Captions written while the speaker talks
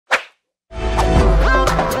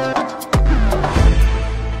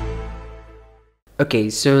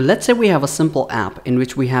Okay, so let's say we have a simple app in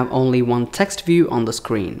which we have only one text view on the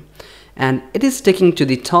screen, and it is sticking to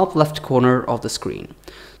the top left corner of the screen.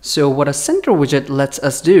 So what a center widget lets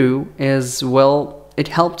us do is, well, it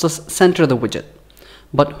helps us center the widget.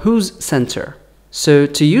 But whose center? So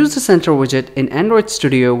to use the center widget in Android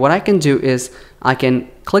Studio, what I can do is I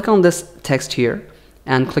can click on this text here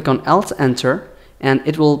and click on Alt Enter, and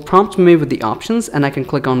it will prompt me with the options, and I can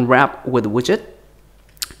click on Wrap with Widget.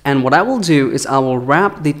 And what I will do is I will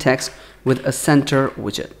wrap the text with a center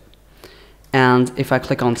widget. And if I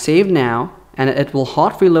click on Save Now, and it will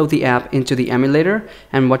hot reload the app into the emulator,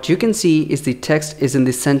 and what you can see is the text is in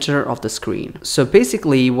the center of the screen. So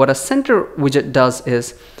basically what a center widget does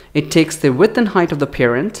is it takes the width and height of the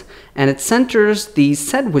parent and it centers the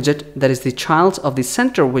set widget, that is the child of the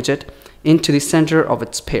center widget, into the center of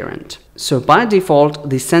its parent. So by default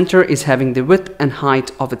the center is having the width and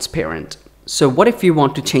height of its parent. So what if you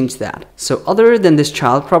want to change that? So other than this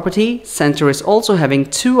child property, center is also having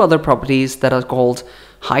two other properties that are called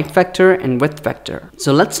height vector and width vector.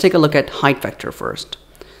 So let's take a look at height vector first.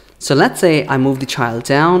 So let's say I move the child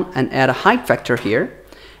down and add a height vector here.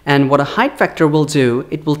 And what a height vector will do,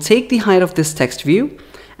 it will take the height of this text view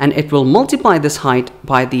and it will multiply this height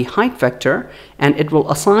by the height vector, and it will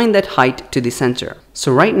assign that height to the center.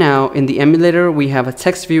 So right now in the emulator we have a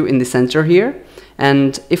text view in the center here,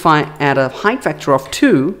 and if I add a height vector of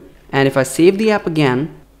 2 and if I save the app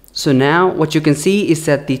again, so now what you can see is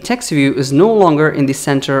that the text view is no longer in the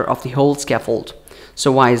center of the whole scaffold.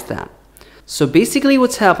 So why is that? So basically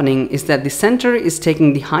what's happening is that the center is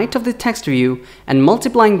taking the height of the text view and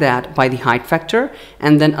multiplying that by the height vector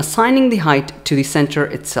and then assigning the height to the center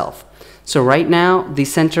itself. So right now the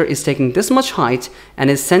center is taking this much height and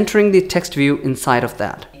is centering the text view inside of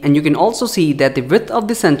that. And you can also see that the width of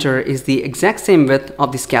the center is the exact same width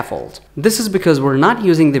of the scaffold. This is because we're not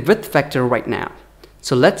using the width vector right now.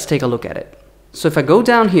 So let's take a look at it. So if I go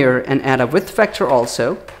down here and add a width vector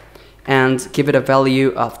also and give it a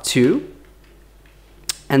value of 2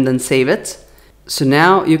 and then save it. So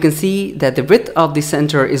now you can see that the width of the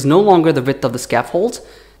center is no longer the width of the scaffold.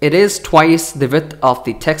 It is twice the width of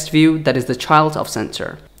the text view, that is the child of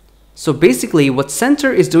center. So basically what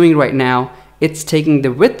center is doing right now, it's taking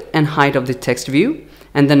the width and height of the text view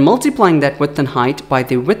and then multiplying that width and height by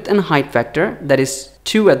the width and height vector, that is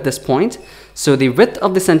 2 at this point. So the width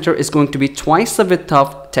of the center is going to be twice the width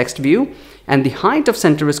of text view, and the height of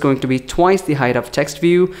center is going to be twice the height of text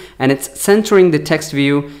view, and it's centering the text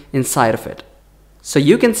view inside of it. So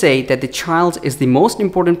you can say that the child is the most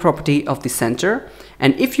important property of the center,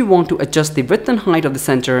 and if you want to adjust the width and height of the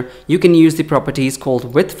center, you can use the properties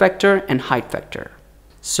called width vector and height vector.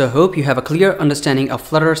 So I hope you have a clear understanding of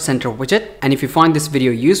Flutter Center Widget, and if you find this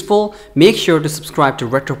video useful, make sure to subscribe to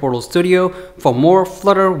RetroPortal Studio for more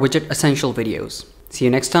Flutter Widget Essential videos. See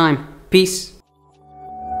you next time. Peace.